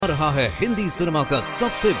रहा है हिंदी सिनेमा का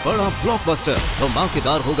सबसे बड़ा ब्लॉकबस्टर।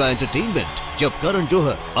 धमाकेदार होगा एंटरटेनमेंट जब करण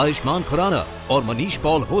जौहर, आयुष्मान खुराना और मनीष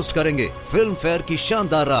पॉल होस्ट करेंगे फिल्म फेयर की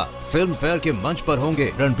शानदार रात। फिल्म फेयर के मंच पर होंगे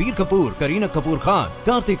रणबीर कपूर, करीना कपूर खान,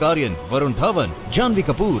 कार्तिक आर्यन, वरुण धवन, जानवी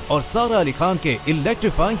कपूर और सारा अली खान के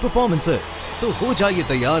इलेक्ट्रीफाइंग परफॉर्मेंसेस। तो हो जाइए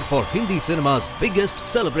तैयार for Hindi cinema's biggest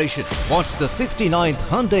celebration. Watch the 69th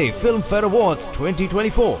Hyundai Film Fair Awards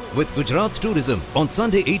 2024 with Gujarat Tourism on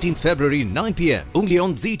Sunday 18th February 9 p.m. only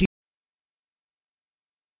on ZT.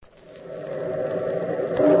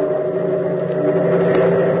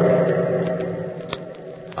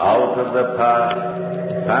 Out of the past,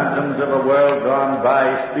 phantoms of a world gone by,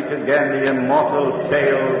 speak again the immortal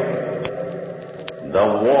tale, The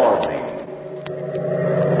Warning.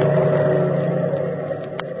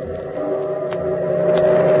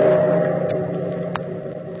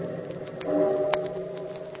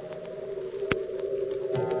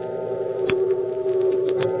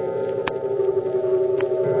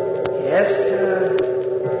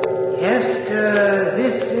 Hester,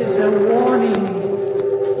 this is a warning.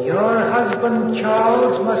 Your husband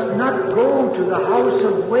Charles must not go to the house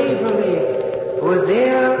of Waverley, for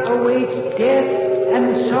there awaits death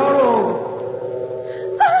and sorrow.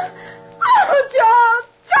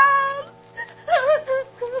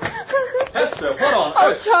 Hester, what on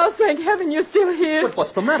Oh, earth? Charles, thank heaven you're still here. But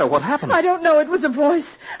what's the matter? What happened? I don't know. It was a voice.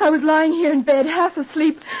 I was lying here in bed, half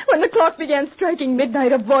asleep. When the clock began striking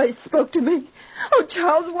midnight, a voice spoke to me. Oh,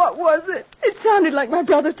 Charles, what was it? It sounded like my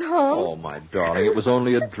brother Tom. Oh, my darling, it was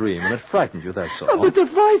only a dream, and it frightened you, that's all. Oh, but the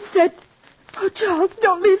voice said, "Oh, Charles,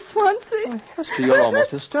 don't leave Swansea." Hester, you're almost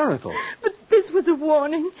hysterical. But this was a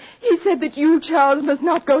warning. He said that you, Charles, must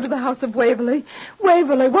not go to the house of Waverley.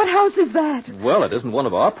 Waverley, what house is that? Well, it isn't one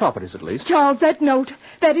of our properties, at least. Charles, that note,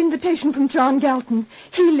 that invitation from John Galton.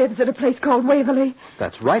 He lives at a place called Waverley.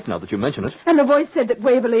 That's right, now that you mention it. And the voice said that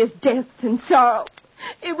Waverley is death and sorrow.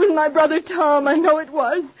 It was my brother Tom, I know it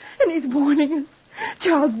was. And he's warning us.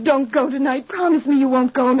 Charles, don't go tonight. Promise me you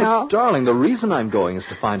won't go now. Darling, the reason I'm going is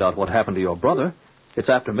to find out what happened to your brother. It's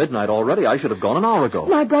after midnight already. I should have gone an hour ago.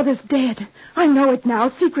 My brother's dead. I know it now.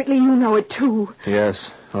 Secretly, you know it, too. Yes.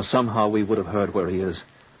 Well, somehow we would have heard where he is.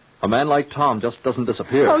 A man like Tom just doesn't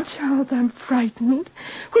disappear. Oh, Charles, I'm frightened.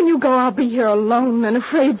 When you go, I'll be here alone and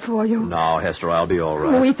afraid for you. No, Hester, I'll be all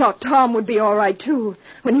right. We thought Tom would be all right, too,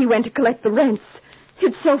 when he went to collect the rents.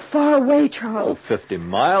 It's so far away, Charles. Oh, 50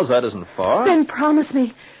 miles? That isn't far. Then promise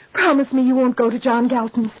me you won't go to John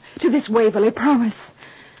Galton's, to this Waverley, promise.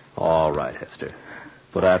 All right, Hester.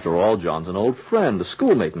 But after all, John's an old friend, a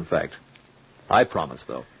schoolmate, in fact. I promise,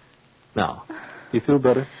 though. Now, you feel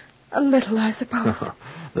better? A little, I suppose.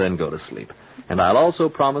 Then go to sleep. And I'll also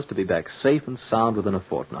promise to be back safe and sound within a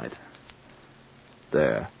fortnight.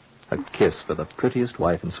 There. A kiss for the prettiest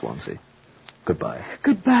wife in Swansea. Goodbye.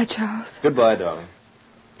 Goodbye, Charles. Goodbye, darling.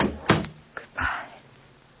 Goodbye.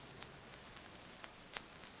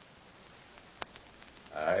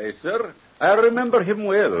 Aye, sir. I remember him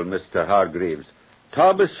well, Mr. Hargreaves.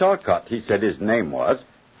 Thomas Shawcott, he said his name was.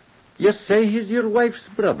 You say he's your wife's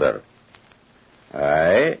brother.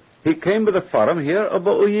 Aye. He came to the farm here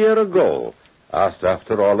about a year ago, asked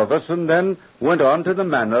after all of us, and then went on to the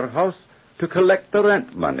manor house to collect the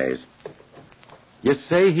rent monies. You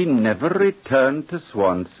say he never returned to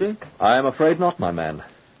Swansea? I'm afraid not, my man.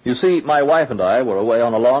 You see, my wife and I were away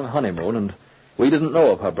on a long honeymoon, and we didn't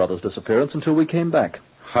know of her brother's disappearance until we came back.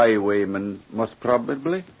 Highwayman, most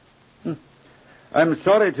probably. I'm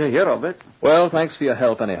sorry to hear of it. Well, thanks for your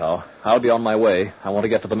help anyhow. I'll be on my way. I want to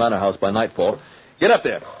get to the manor house by nightfall. Get up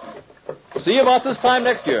there. See you about this time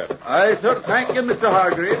next year. Aye, sir. Thank you, Mr.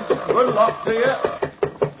 Hargreaves. Good luck to you.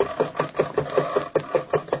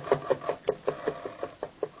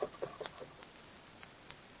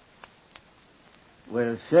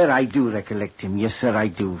 Well, sir, I do recollect him. Yes, sir, I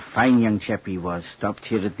do. Fine young chap he was. Stopped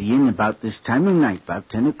here at the inn about this time of night, about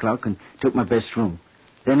 10 o'clock, and took my best room.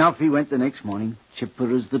 Then off he went the next morning,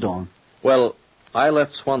 chipper as the dawn. Well, I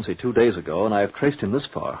left Swansea 2 days ago, and I have traced him this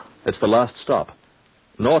far. It's the last stop.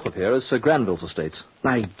 North of here is Sir Granville's estates.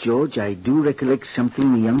 By George, I do recollect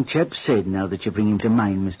something the young chap said now that you bring him to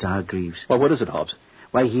mind, Mr. Hargreaves. Well, what is it, Hobbs?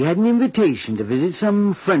 Why, he had an invitation to visit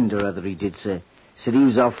some friend or other, he did, sir. Said he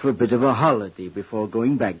was off for a bit of a holiday before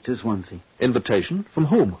going back to Swansea. Invitation? From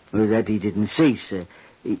whom? Well, that he didn't say, sir.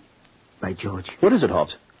 By George. What is it,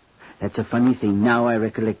 Hobbs? That's a funny thing. Now I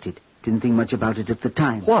recollect it. Didn't think much about it at the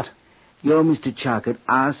time. What? Your Mr. Charcot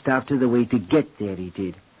asked after the way to get there, he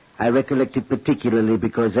did. I recollect it particularly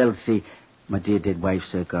because Elsie, my dear dead wife,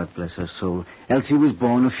 sir, God bless her soul, Elsie was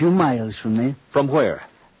born a few miles from there. From where?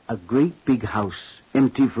 A great big house,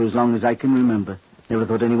 empty for as long as I can remember. Never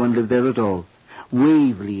thought anyone lived there at all.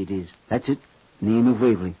 Waverley it is. That's it. Name of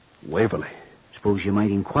Waverley. Waverley. Suppose you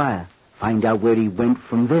might inquire. Find out where he went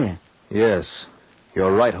from there. Yes.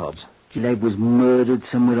 You're right, Hobbs. The lad was murdered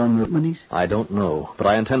somewhere on the Monies? I don't know, but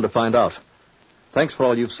I intend to find out. Thanks for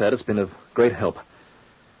all you've said. It's been of great help.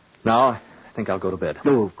 Now, I think I'll go to bed.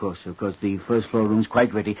 Oh, of course. The first floor room's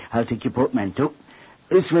quite ready. I'll take your portmanteau.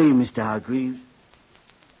 This way, Mr. Hargreaves.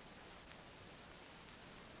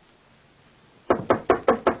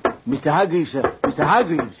 Mr. Hargreaves, sir. Mr.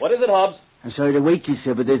 Hargreaves. What is it, Hobbs? I'm sorry to wake you,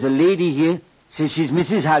 sir, but there's a lady here. Says she's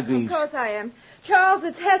Mrs. Hargreaves. Of course I am. Charles,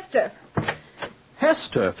 it's Hester.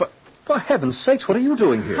 Hester, for heaven's sakes, what are you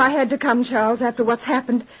doing here? I had to come, Charles, after what's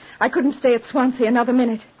happened. I couldn't stay at Swansea another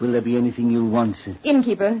minute. Will there be anything you'll want, sir?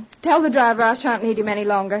 Innkeeper, tell the driver I shan't need him any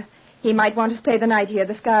longer. He might want to stay the night here.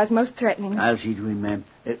 The sky's most threatening. I'll see to him, ma'am.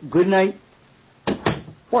 Good night.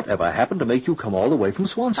 Whatever happened to make you come all the way from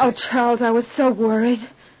Swansea? Oh, Charles, I was so worried.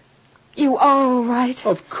 You are all right?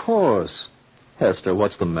 Of course. Hester,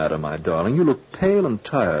 what's the matter, my darling? You look pale and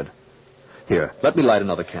tired. Here, let me light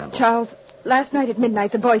another candle. Charles, last night at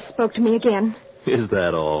midnight the voice spoke to me again. Is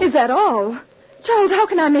that all? Is that all? Charles, how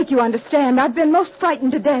can I make you understand? I've been most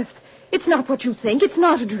frightened to death. It's not what you think. It's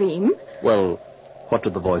not a dream. Well, what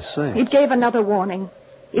did the voice say? It gave another warning.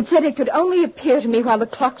 It said it could only appear to me while the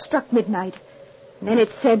clock struck midnight. And then it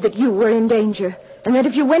said that you were in danger, and that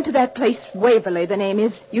if you went to that place, Waverley, the name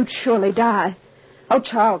is, you'd surely die. Oh,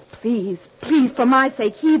 Charles, please, for my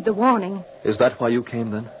sake, heed the warning. Is that why you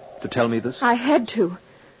came, then? To tell me this? I had to.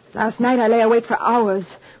 Last night I lay awake for hours,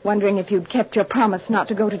 wondering if you'd kept your promise not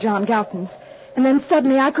to go to John Galton's. And then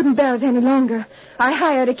suddenly I couldn't bear it any longer. I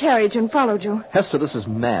hired a carriage and followed you. Hester, this is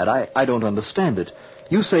mad. I don't understand it.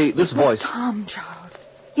 You say this voice... Tom, Charles.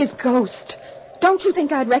 His ghost. Don't you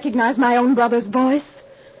think I'd recognize my own brother's voice?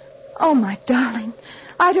 Oh, my darling.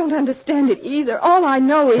 I don't understand it either. All I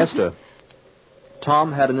know is... Hester,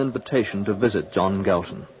 Tom had an invitation to visit John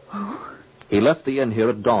Galton. Oh? He left the inn here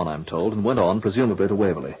at dawn, I'm told, and went on, presumably, to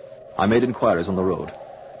Waverley. I made inquiries on the road.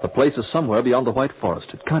 The place is somewhere beyond the White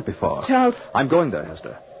Forest. It can't be far. Charles. I'm going there,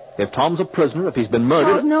 Hester. If Tom's a prisoner, if he's been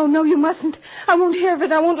murdered... Charles, no, you mustn't. I won't hear of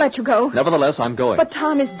it. I won't let you go. Nevertheless, I'm going. But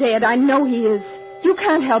Tom is dead. I know he is. You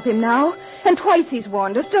can't help him now. And twice he's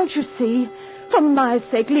warned us, don't you see? For my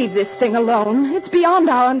sake, leave this thing alone. It's beyond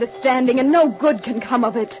our understanding, and no good can come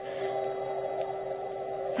of it.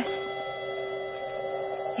 Listen.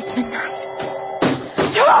 It's midnight.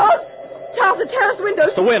 Charles! Charles, the terrace windows.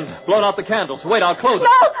 It's the wind. Blown out the candles. Wait, I'll close it. No!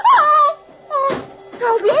 Oh!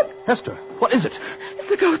 Charles, look. Hester, what is it? It's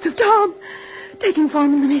the ghost of Tom, taking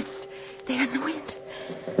form in the mist. There in the wind.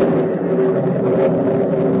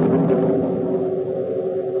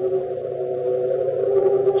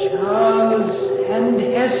 Charles and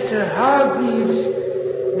Hester Hargreaves,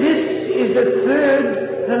 this is the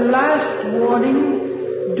third, the last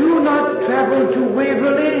warning. Do not travel to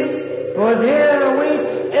Waverley, for there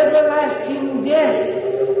awaits everlasting death.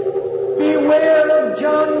 Beware of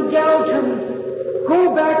John Galton.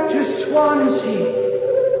 Go back to Swansea.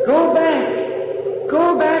 Go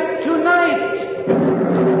back tonight.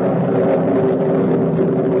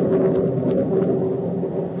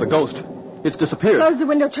 The ghost. It's disappeared. Close the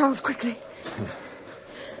window, Charles, quickly.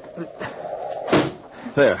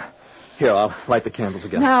 There. Here, I'll light the candles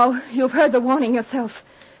again. Now, you've heard the warning yourself.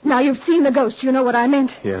 Now you've seen the ghost. You know what I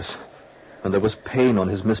meant. Yes. And there was pain on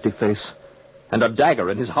his misty face. And a dagger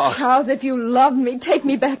in his heart. Charles, if you love me, take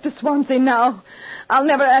me back to Swansea now. I'll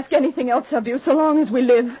never ask anything else of you so long as we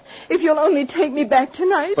live. If you'll only take me back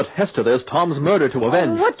tonight. But, Hester, there's Tom's murder to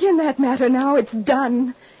avenge. Oh, what can that matter now? It's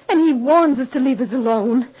done. And he warns us to leave us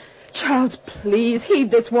alone. Charles, please,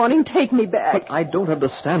 heed this warning. Take me back. But I don't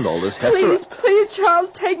understand all this, Hester. Please, Charles,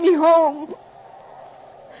 take me home.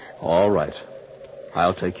 All right.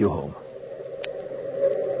 I'll take you home.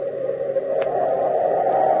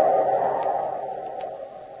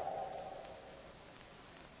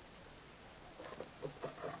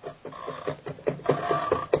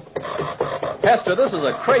 Hester, this is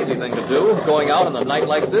a crazy thing to do, going out in a night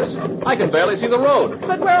like this. I can barely see the road.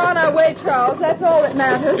 But we're on our way, Charles. That's all that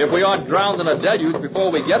matters. If we aren't drowned in a deluge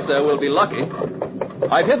before we get there, we'll be lucky.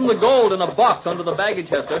 I've hidden the gold in a box under the baggage,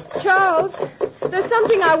 Hester. Charles, there's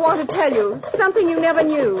something I want to tell you. Something you never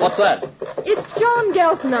knew. What's that? It's John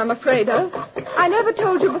Galton I'm afraid of. I never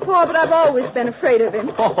told you before, but I've always been afraid of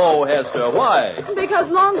him. Oh, Hester, why? Because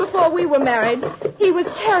long before we were married, he was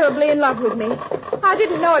terribly in love with me. I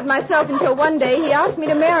didn't know it myself until one day he asked me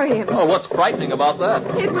to marry him. Oh, what's frightening about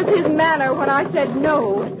that? It was his manner when I said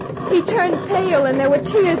no. He turned pale and there were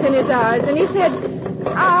tears in his eyes, and he said,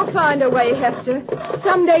 I'll find a way, Hester.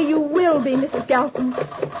 Someday you will be Mrs. Galton.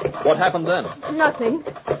 What happened then? Nothing.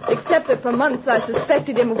 Except that for months I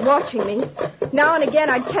suspected him of watching me. Now and again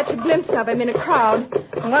I'd catch a glimpse of him in a crowd.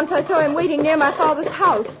 And once I saw him waiting near my father's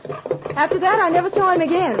house. After that, I never saw him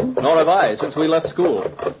again. Nor have I, since we left school.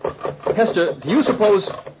 Hester, do you suppose...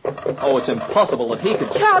 Oh, it's impossible that he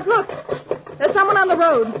could... Charles, look. There's someone on the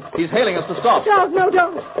road. He's hailing us to stop. Charles, no,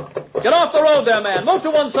 don't. Get off the road there, man. Move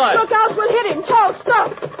to one side. Look out, we'll hit him. Charles,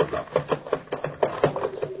 stop.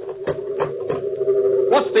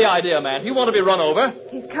 What's the idea, man? Do you want to be run over?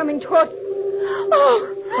 He's coming toward...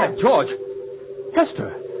 Oh! By George.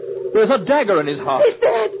 Hester, there's a dagger in his heart. He's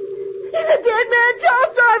dead. He's a dead man.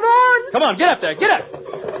 Charles, drive on. Come on, get up there. Get up.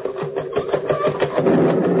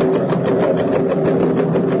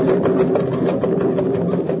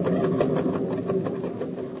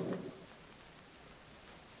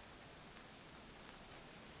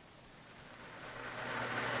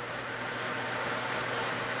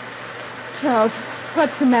 Charles,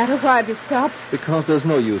 what's the matter? Why have you stopped? Because there's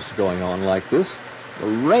no use going on like this. The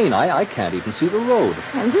rain, I can't even see the road.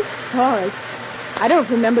 And this forest. I don't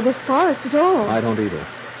remember this forest at all. I don't either.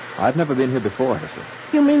 I've never been here before, Hester.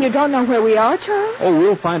 You mean you don't know where we are, Charles? Oh,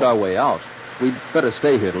 we'll find our way out. We'd better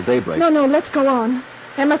stay here till daybreak. No, let's go on.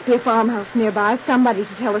 There must be a farmhouse nearby, somebody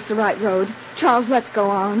to tell us the right road. Charles, let's go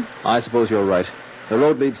on. I suppose you're right. The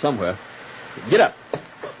road leads somewhere. Get up.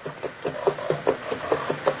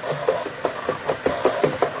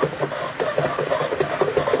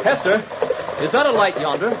 Hester, is that a light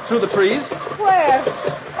yonder, through the trees? Where?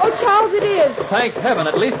 Oh, Charles, it is. Thank heaven,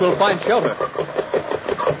 at least we'll find shelter.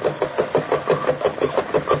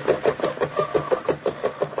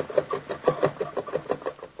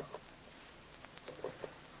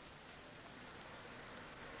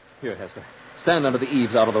 Here, Hester. Stand under the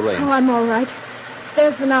eaves out of the rain. Oh, I'm all right.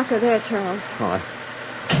 There's the knocker there, Charles. All right.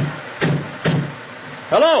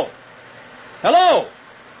 Hello? Hello?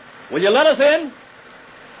 Will you let us in?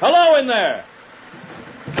 Hello in there.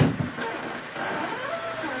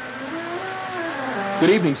 Good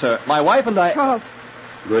evening, sir. My wife and I... Charles.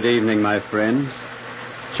 Good evening, my friends.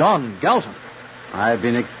 John Galton. I've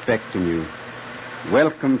been expecting you.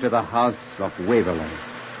 Welcome to the house of Waverley.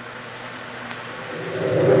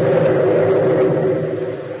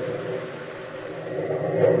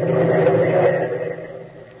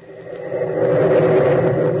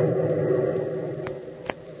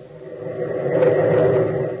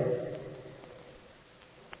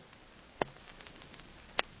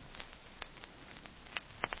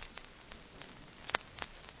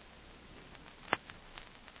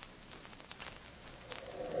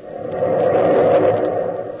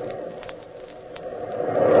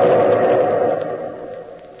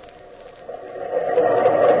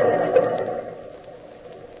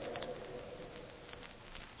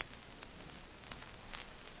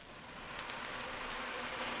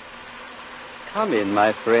 Come in,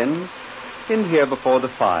 my friends. In here before the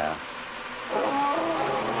fire.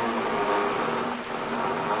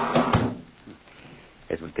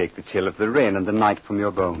 It will take the chill of the rain and the night from your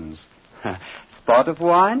bones. Spot of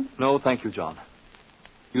wine? No, thank you, John.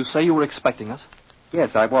 You say you were expecting us?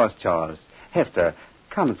 Yes, I was, Charles. Hester,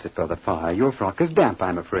 come and sit by the fire. Your frock is damp,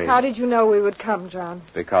 I'm afraid. How did you know we would come, John?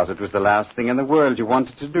 Because it was the last thing in the world you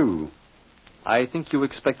wanted to do. I think you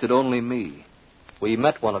expected only me. We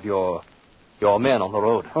met one of your men on the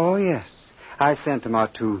road. Oh, yes. I sent him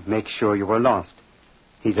out to make sure you were lost.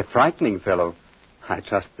 He's a frightening fellow. I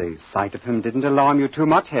trust the sight of him didn't alarm you too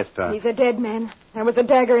much, Hester. He's a dead man. There was a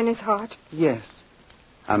dagger in his heart. Yes.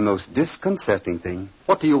 A most disconcerting thing.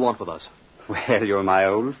 What do you want with us? Well, you're my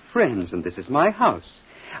old friends, and this is my house.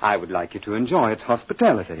 I would like you to enjoy its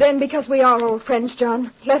hospitality. Then, because we are old friends,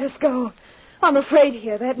 John, let us go. I'm afraid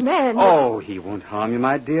here, that man... Oh, he won't harm you,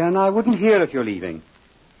 my dear, and I wouldn't hear if you're leaving.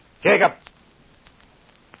 Jacob!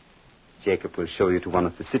 Jacob will show you to one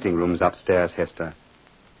of the sitting rooms upstairs, Hester.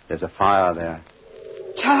 There's a fire there.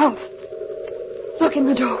 Charles, look in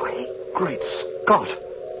the doorway. Great Scott!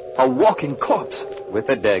 A walking corpse. With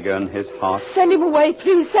a dagger in his heart. Send him away,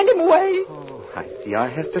 please. Send him away. Oh, I see our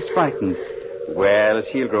Hester's frightened. Well,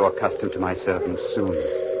 she'll grow accustomed to my servants soon.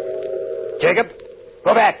 Jacob,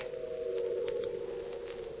 go back.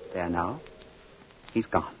 There now. He's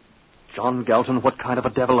gone. John Galton, what kind of a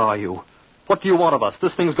devil are you? What do you want of us?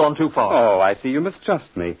 This thing's gone too far. Oh, I see you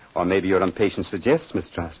mistrust me. Or maybe your impatience suggests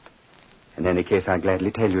mistrust. In any case, I'll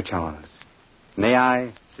gladly tell you, Charles. May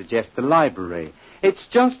I suggest the library? It's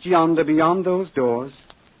just yonder beyond those doors.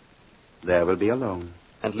 There will be alone.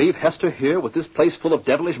 And leave Hester here with this place full of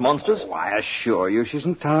devilish monsters? Oh, I assure you she's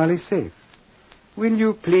entirely safe. Will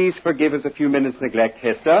you please forgive us a few minutes' neglect,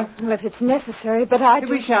 Hester? Well, if it's necessary, but I...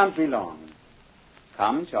 We shan't be long.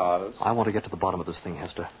 Come, Charles. I want to get to the bottom of this thing,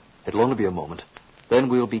 Hester. It'll only be a moment. Then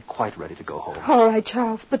we'll be quite ready to go home. All right,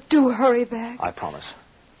 Charles, but do hurry back. I promise.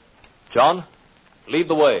 John, lead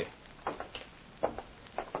the way.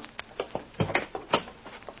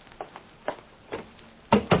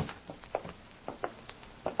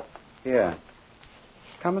 Here.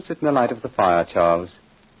 Come and sit in the light of the fire, Charles.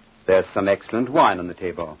 There's some excellent wine on the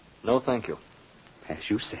table. No, thank you. As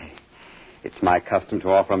you say, it's my custom to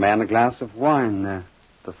offer a man a glass of wine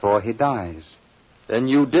before he dies. Then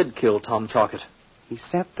you did kill Tom Chalkett. He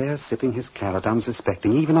sat there sipping his claret,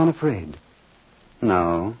 unsuspecting, even unafraid.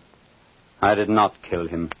 No, I did not kill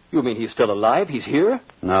him. You mean he's still alive? He's here?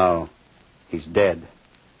 No, he's dead.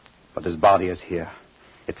 But his body is here.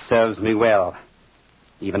 It serves me well,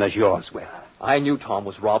 even as yours will. I knew Tom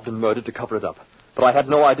was robbed and murdered to cover it up, but I had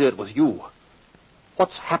no idea it was you.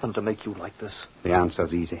 What's happened to make you like this? The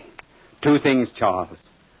answer's easy. Two things, Charles.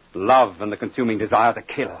 Love and the consuming desire to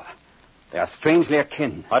kill. They are strangely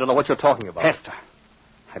akin. I don't know what you're talking about. Hester.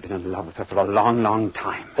 I've been in love with her for a long, long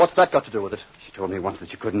time. What's that got to do with it? She told me once that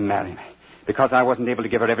she couldn't marry me because I wasn't able to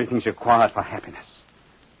give her everything she required for happiness.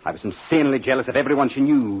 I was insanely jealous of everyone she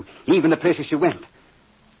knew, even the places she went.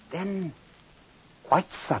 Then, quite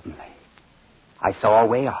suddenly, I saw a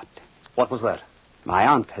way out. What was that? My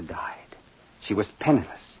aunt had died. She was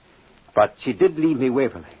penniless, but she did leave me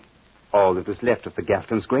Waverley, all that was left of the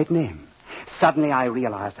Galton's great name. Suddenly I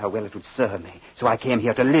realized how well it would serve me, so I came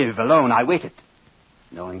here to live alone. I waited,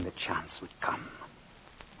 knowing the chance would come.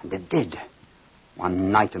 And it did.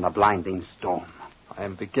 One night in a blinding storm. I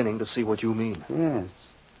am beginning to see what you mean. Yes.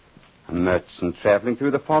 A merchant traveling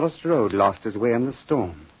through the forest road lost his way in the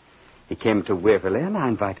storm. He came to Waverley, and I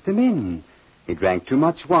invited him in. He drank too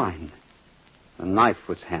much wine. The knife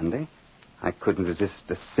was handy. I couldn't resist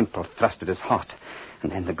the simple thrust at his heart,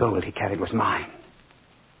 and then the gold he carried was mine.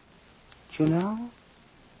 Do you know,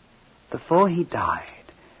 before he died,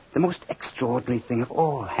 the most extraordinary thing of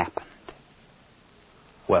all happened.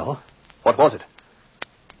 Well, what was it?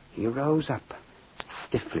 He rose up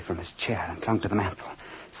stiffly from his chair and clung to the mantel.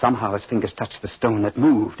 Somehow his fingers touched the stone that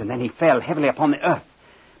moved, and then he fell heavily upon the earth.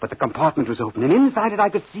 But the compartment was open, and inside it I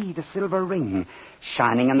could see the silver ring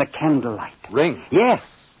shining in the candlelight. Ring? Yes.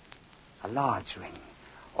 A large ring,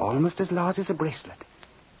 almost as large as a bracelet.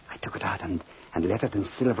 I took it out, and lettered in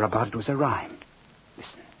silver about it was a rhyme.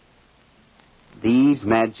 Listen. These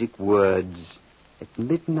magic words at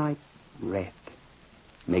midnight read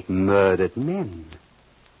make murdered men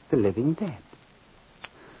the living dead.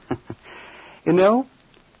 You know,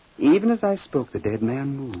 even as I spoke, the dead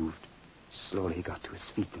man moved. Slowly he got to his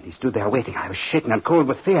feet, and he stood there waiting. I was shaken and cold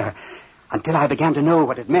with fear until I began to know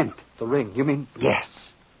what it meant. The ring, you mean?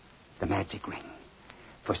 Yes, the magic ring.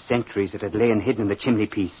 For centuries it had lain hidden in the chimney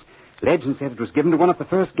piece. Legend said it was given to one of the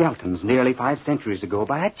first Galtons nearly 5 centuries ago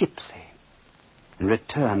by a gypsy in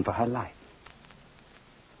return for her life.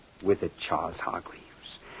 With it, Charles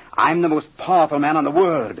Hargreaves, I'm the most powerful man in the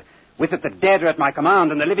world. With it, the dead are at my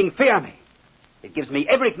command and the living fear me. It gives me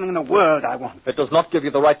everything in the world I want. It does not give you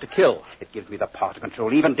the right to kill. It gives me the power to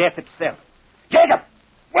control even death itself. Jacob!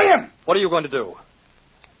 William! What are you going to do?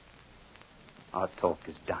 Our talk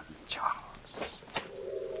is done, Charles.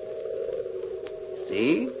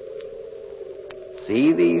 See?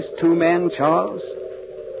 See these 2 men, Charles?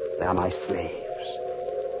 They're my slaves.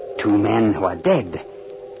 2 men who are dead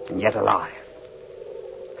and yet alive.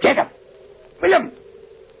 Jacob! William!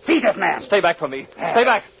 Seize this man! Stay back from me. Stay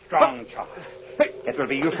back. Strong, Charles. It will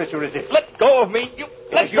be useless to resist. Let go of me.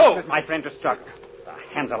 Let go. Useless, my friend, to struggle. The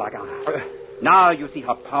hands are like ours. Now you see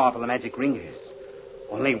how powerful the magic ring is.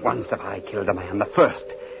 Only once have I killed a man, the first.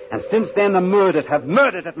 And since then the murdered have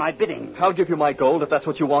murdered at my bidding. I'll give you my gold if that's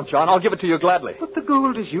what you want, John. I'll give it to you gladly. But the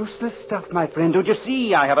gold is useless stuff, my friend. Don't you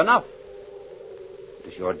see? I have enough. It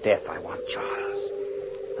is your death I want, Charles.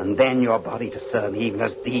 And then your body to serve me even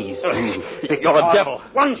as these do. You're a devil.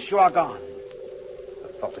 Once you are gone,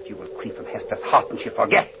 the thought that you will creep from Hester's heart and she'll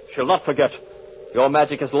forget. She'll not forget. Your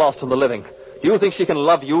magic is lost in the living. Do you think she can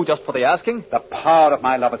love you just for the asking? The power of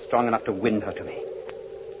my love is strong enough to win her to me.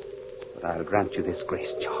 But I'll grant you this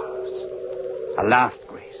grace, Charles. A last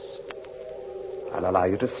grace. I'll allow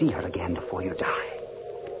you to see her again before you die.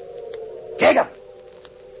 Jacob!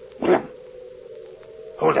 William!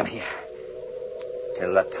 Hold him here.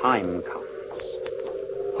 Till the time comes.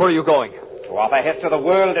 Where are you going? To offer Hester the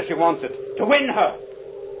world if she wants it. To win her.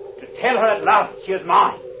 To tell her at last she is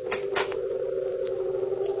mine.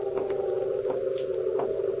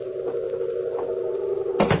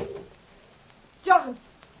 John,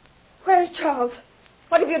 where is Charles?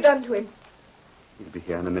 What have you done to him? He'll be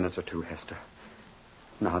here in a minute or two, Hester.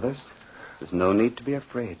 Now, there's no need to be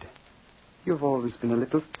afraid. You've always been a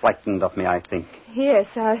little frightened of me, I think. Yes,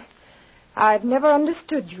 I've never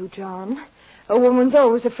understood you, John. A woman's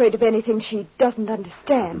always afraid of anything she doesn't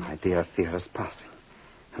understand. My dear, fear is passing.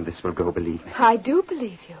 And this will go, believe me. I do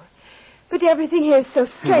believe you. But everything here is so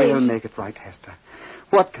strange. We'll make it right, Hester.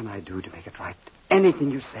 What can I do to make it right?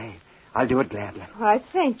 Anything you say, I'll do it gladly. Why,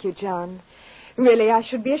 thank you, John. Really, I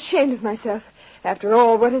should be ashamed of myself. After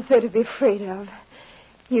all, what is there to be afraid of?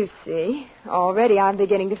 You see, already I'm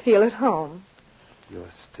beginning to feel at home. You're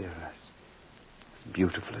still as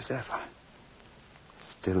beautiful as ever.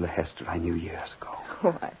 Still the Hester I knew years ago.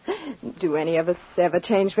 Why, do any of us ever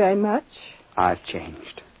change very much? I've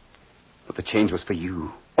changed. But the change was for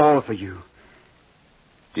you. All for you.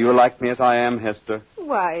 Do you like me as I am, Hester?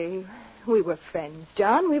 Why, we were friends,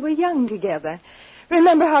 John. We were young together.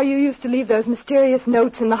 Remember how you used to leave those mysterious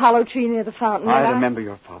notes in the hollow tree near the fountain? I remember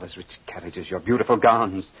your father's rich carriages, your beautiful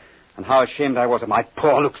gowns, and how ashamed I was of my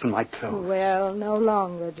poor looks and my clothes. Well, no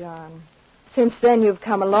longer, John. Since then, you've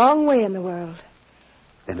come a long way in the world.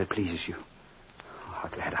 Then it pleases you. Oh, how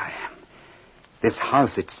glad I am. This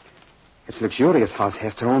house, it's a luxurious house,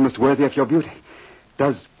 Hester, almost worthy of your beauty.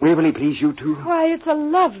 Does Waverley please you, too? Why, it's a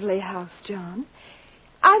lovely house, John.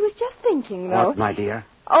 I was just thinking, though... What, my dear?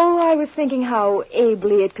 Oh, I was thinking how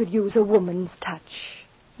ably it could use a woman's touch.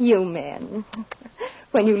 You men.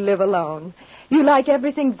 When you live alone, you like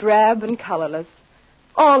everything drab and colorless.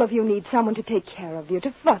 All of you need someone to take care of you,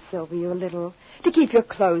 to fuss over you a little, to keep your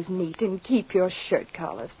clothes neat and keep your shirt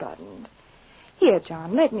collars buttoned. Here,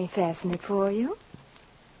 John, let me fasten it for you.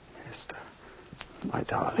 Hester, my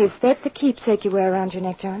darling. Is that the keepsake you wear around your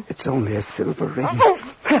neck, John? It's only a silver ring.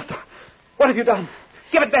 Hester, what have you done?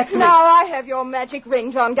 Give it back to me. Now I have your magic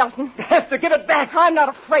ring, John Galton. Hester, give it back. I'm not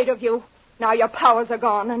afraid of you. Now your powers are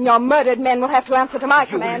gone, and your murdered men will have to answer to my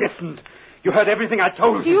command. You listened. You heard everything I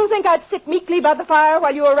told you. Do you think I'd sit meekly by the fire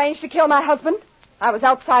while you arranged to kill my husband? I was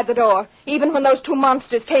outside the door, even when those two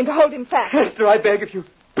monsters came to hold him fast. Hester, I beg of you,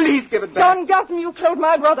 please give it back. John Galton, you killed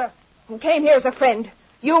my brother, who came here as a friend.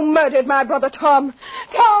 You murdered my brother, Tom.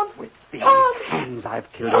 Tom! With these Tom! hands,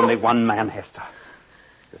 I've killed only one man, Hester.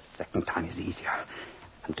 The second time is easier.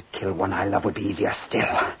 And to kill one I love would be easier still.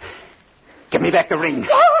 Give me back the ring.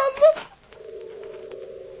 Tom!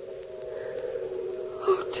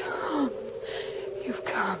 Oh, Tom, you've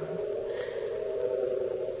come.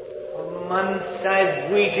 For months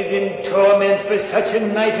I've waited in torment for such a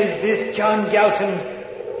night as this, John Galton.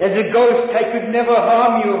 As a ghost I could never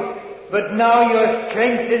harm you, but now your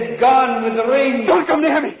strength is gone with the ring. Don't come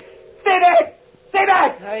near me! Stay back! Stay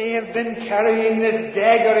back! I have been carrying this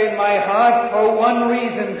dagger in my heart for one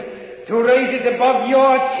reason, to raise it above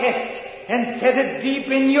your chest and set it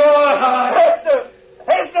deep in your heart. Hester!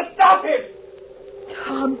 Hester, stop him!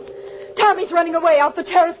 Tom, he's running away out the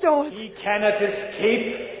terrace doors. He cannot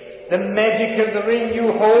escape. The magic of the ring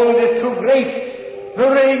you hold is too great. The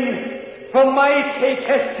ring, for my sake,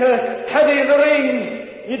 Hester, study the ring.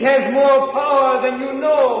 It has more power than you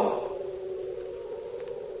know.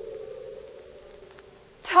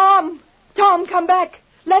 Tom, come back.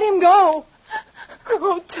 Let him go.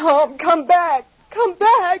 Oh, Tom, come back. Come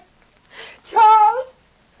back. Charles,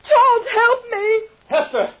 help me.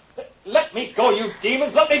 Hester, let me go, you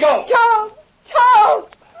demons. Let me go. Charles.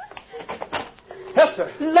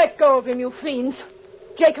 Hester. Let go of him, you fiends.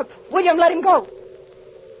 Jacob, William, let him go.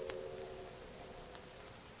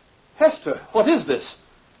 Hester, what is this?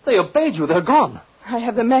 They obeyed you. They're gone. I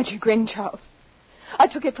have the magic ring, Charles. I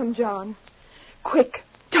took it from John. Quick,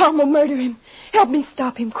 Tom will murder him. Help me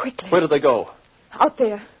stop him quickly. Where did they go? Out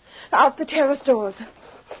there. Out the terrace doors.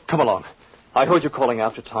 Come along. I heard you calling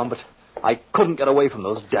after Tom, but I couldn't get away from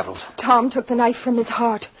those devils. Tom took the knife from his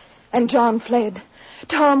heart, and John fled.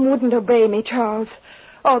 Tom wouldn't obey me, Charles.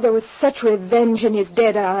 Oh, there was such revenge in his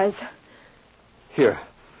dead eyes. Here,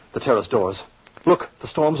 the terrace doors. Look, the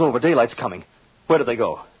storm's over. Daylight's coming. Where did they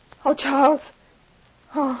go? Oh, Charles.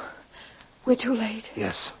 Oh, we're too late.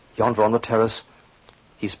 Yes, yonder on the terrace.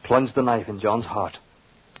 He's plunged the knife in John's heart.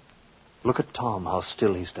 Look at Tom, how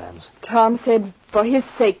still he stands. Tom said for his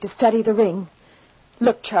sake to study the ring.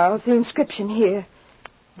 Look, Charles, the inscription here.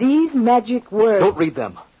 These magic words... Don't read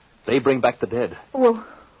them. They bring back the dead. Well,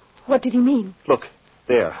 what did he mean? Look,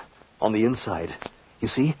 there, on the inside. You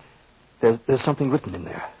see? There's something written in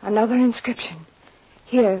there. Another inscription.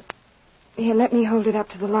 Here, let me hold it up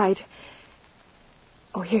to the light.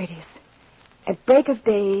 Oh, here it is. At break of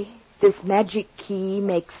day, this magic key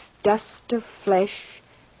makes dust of flesh,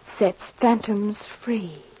 sets phantoms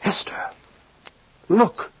free. Hester,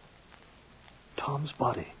 look. Tom's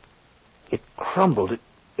body. It crumbled.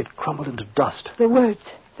 It crumbled into dust. The words,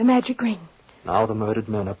 the magic ring. Now the murdered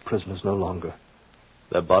men are prisoners no longer.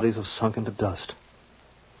 Their bodies have sunk into dust.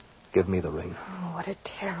 Give me the ring. Oh, what a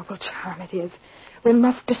terrible charm it is. We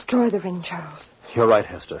must destroy the ring, Charles. You're right,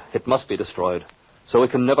 Hester. It must be destroyed, so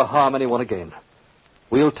it can never harm anyone again.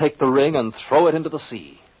 We'll take the ring and throw it into the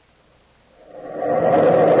sea.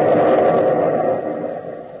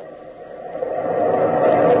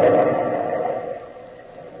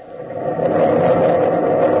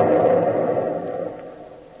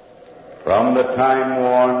 From the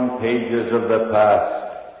time-worn pages of the past,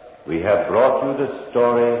 we have brought you the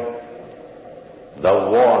story, The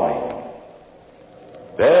Warning.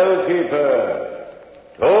 Bellkeeper,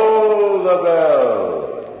 toll the bell.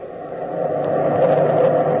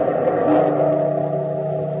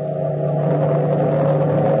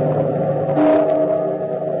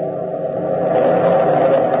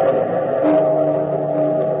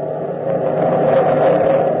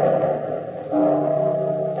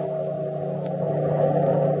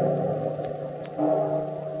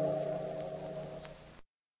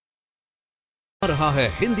 रहा है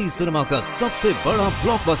Hindi cinema का सबसे बड़ा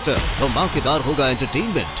blockbuster धमाकेदार होगा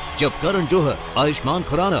entertainment जब करण जौहर, आयुष्मान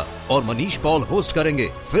खुराना और Manish Paul host करेंगे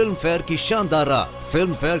फिल्म फेयर की शानदार रात।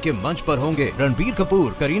 फिल्म फेयर के मंच पर होंगे रणबीर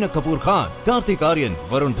कपूर, करीना कपूर खान, कार्तिक आर्यन,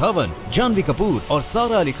 वरुण धवन, जानवी कपूर और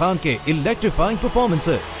सारा अली खान के इलेक्ट्रीफाइंग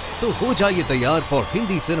परफॉर्मेंसेस। तो हो जाइए तैयार for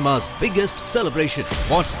Hindi cinema's biggest celebration.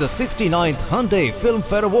 Watch the 69th Hyundai Film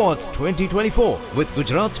Fair Awards 2024 with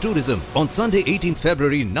Gujarat Tourism on Sunday 18th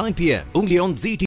February 9 p.m. only on ZT.